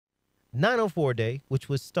904 Day, which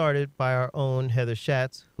was started by our own Heather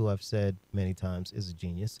Schatz, who I've said many times is a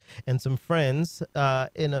genius, and some friends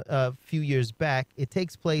in a few years back. It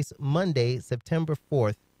takes place Monday, September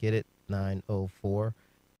 4th. Get it? 904.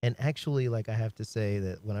 And actually, like, I have to say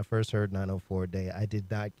that when I first heard 904 Day, I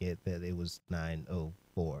did not get that it was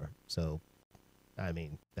 904. So, I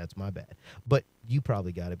mean, that's my bad. But you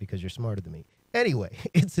probably got it because you're smarter than me. Anyway,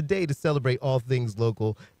 it's a day to celebrate all things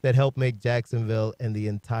local that help make Jacksonville and the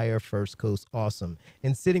entire First Coast awesome.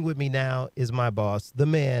 And sitting with me now is my boss, the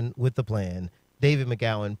man with the plan. David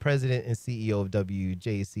McGowan, President and CEO of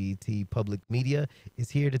WJCT Public Media, is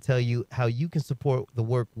here to tell you how you can support the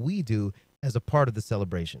work we do as a part of the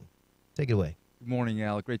celebration. Take it away. Good morning,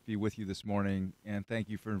 Al. Great to be with you this morning, and thank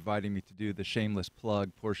you for inviting me to do the shameless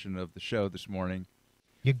plug portion of the show this morning.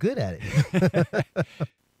 You're good at it.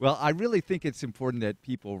 Well, I really think it's important that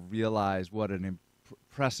people realize what an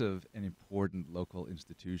impressive and important local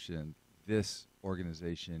institution this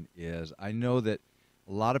organization is. I know that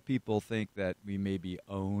a lot of people think that we may be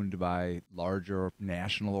owned by larger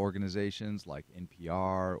national organizations like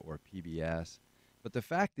NPR or PBS, but the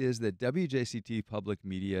fact is that WJCT Public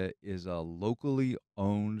Media is a locally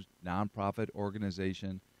owned nonprofit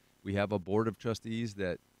organization. We have a board of trustees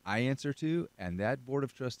that I answer to, and that board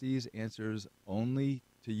of trustees answers only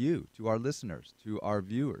to you, to our listeners, to our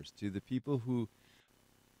viewers, to the people who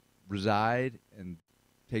reside and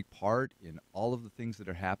take part in all of the things that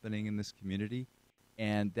are happening in this community.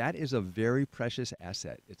 And that is a very precious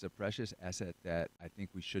asset. It's a precious asset that I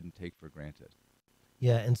think we shouldn't take for granted.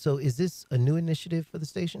 Yeah, and so is this a new initiative for the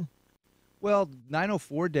station? Well,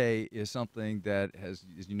 904 Day is something that has,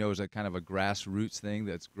 as you know, is a kind of a grassroots thing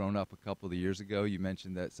that's grown up a couple of years ago. You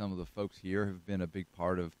mentioned that some of the folks here have been a big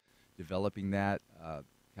part of developing that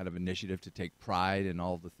kind of initiative to take pride in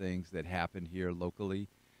all the things that happen here locally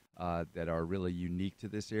that are really unique to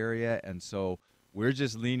this area. And so we're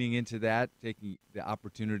just leaning into that, taking the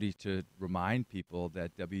opportunity to remind people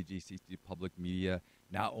that WGCT Public Media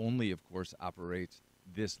not only, of course, operates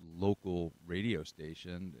this local radio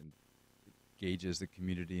station and engages the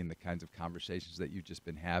community in the kinds of conversations that you've just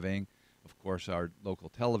been having. Of course, our local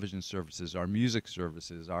television services, our music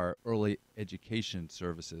services, our early education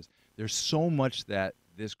services. There's so much that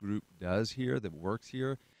this group does here, that works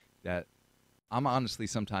here, that I'm honestly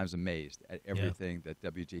sometimes amazed at everything that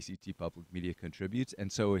WJCT Public Media contributes.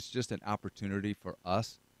 And so it's just an opportunity for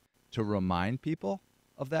us to remind people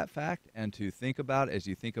of that fact and to think about, as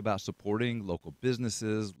you think about supporting local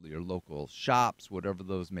businesses, your local shops, whatever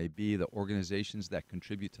those may be, the organizations that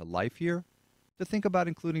contribute to life here, to think about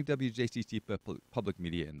including WJCT Public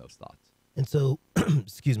Media in those thoughts. And so,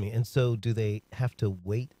 excuse me, and so do they have to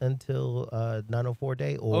wait until 904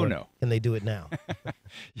 Day, or no. Can they do it now?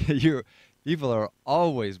 People are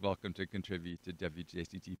always welcome to contribute to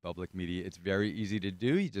WJCT Public Media. It's very easy to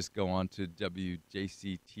do. You just go on to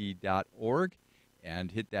WJCT.org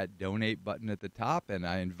and hit that donate button at the top. And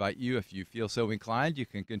I invite you, if you feel so inclined, you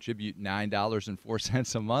can contribute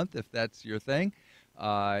 $9.04 a month if that's your thing.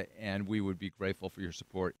 And we would be grateful for your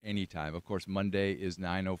support anytime. Of course, Monday is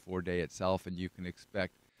 904 Day itself, and you can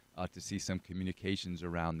expect to see some communications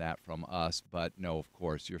around that from us. But no, of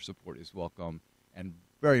course, your support is welcome and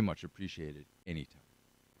very much appreciated anytime.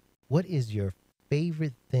 What is your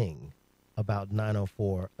favorite thing about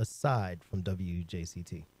 904 aside from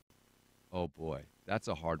WJCT? Oh, boy, that's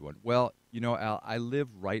a hard one. Well, you know, Al, I live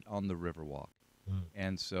right on the Riverwalk.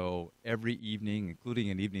 And so every evening,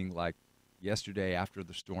 including an evening like yesterday after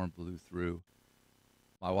the storm blew through,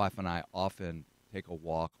 my wife and I often take a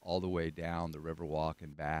walk all the way down the Riverwalk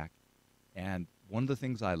and back. And one of the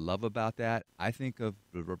things I love about that, I think of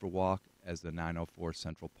the Riverwalk as the 904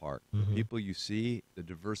 Central Park. The people you see, the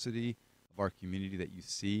diversity of our community that you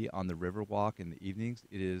see on the Riverwalk in the evenings,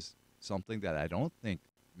 it is something that I don't think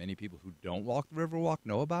many people who don't walk the Riverwalk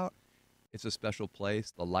know about. It's a special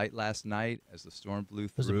place. The light last night as the storm blew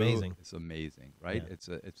through. It was amazing. It's amazing, right?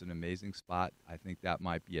 Yeah. It's an amazing spot. I think that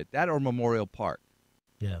might be it. That or Memorial Park.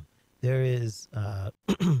 Yeah. There is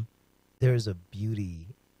there is a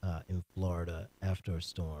beauty in Florida after a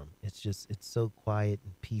storm. It's so quiet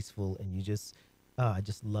and peaceful, and I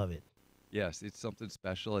just love it. Yes, it's something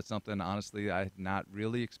special. It's something, honestly, I had not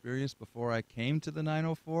really experienced before I came to the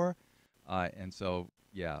 904. And so,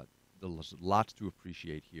 yeah, there's lots to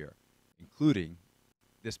appreciate here, including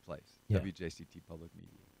this place, WJCT Public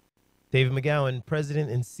Media. David McGowan, President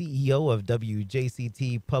and CEO of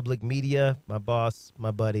WJCT Public Media, my boss,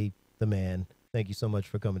 my buddy, the man. Thank you so much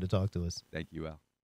for coming to talk to us. Thank you, Al.